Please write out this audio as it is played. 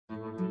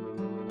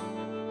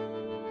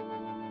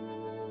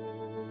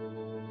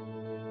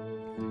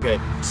Okay,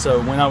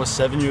 so when I was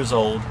 7 years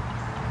old,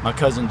 my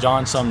cousin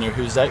John Sumner,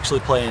 who's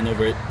actually playing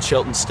over at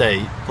Shelton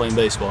State, playing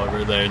baseball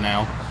over there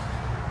now,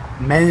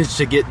 managed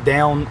to get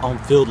down on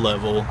field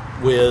level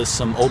with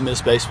some Ole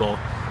Miss baseball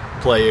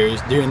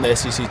players during the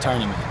SEC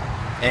tournament.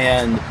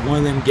 And one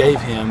of them gave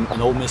him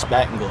an Ole Miss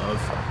batting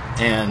glove,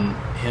 and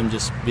him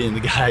just being the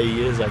guy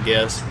he is, I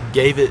guess,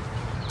 gave it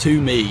to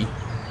me.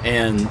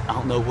 And I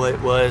don't know what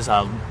it was,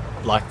 I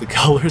liked the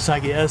colors, I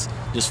guess,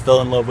 just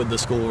fell in love with the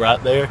school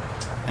right there,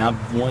 and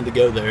I've wanted to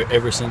go there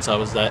ever since I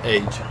was that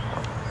age.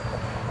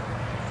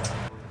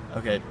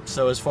 Okay,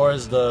 so as far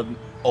as the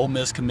Ole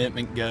Miss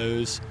commitment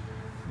goes,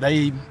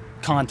 they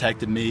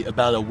contacted me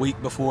about a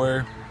week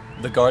before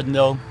the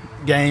Gardendale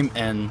game,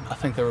 and I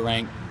think they were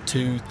ranked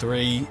 2,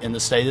 3 in the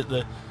state at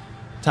the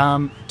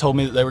time, told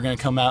me that they were going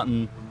to come out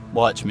and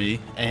watch me,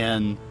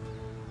 and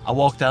I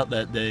walked out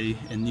that day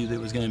and knew that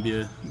it was going to be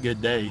a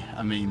good day.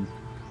 I mean,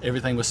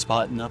 everything was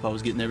spotting up, I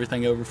was getting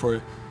everything over for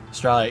a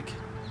strike,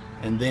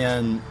 and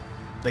then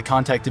they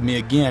contacted me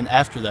again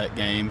after that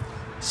game,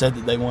 said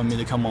that they wanted me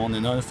to come on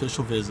an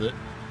unofficial visit.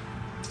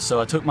 So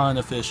I took my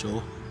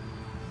unofficial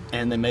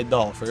and they made the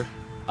offer.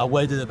 I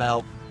waited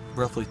about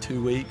roughly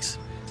 2 weeks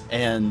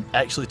and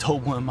actually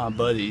told one of my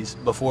buddies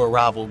before a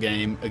rival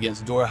game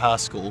against Dora High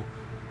School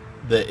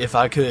that if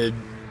I could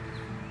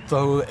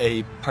throw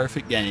a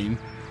perfect game,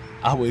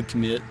 I would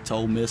commit to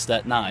Ole Miss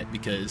that night,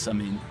 because I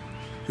mean,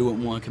 who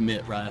wouldn't want to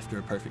commit right after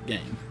a perfect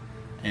game?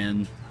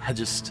 And I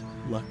just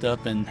lucked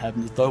up and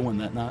happened to throw one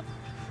that night.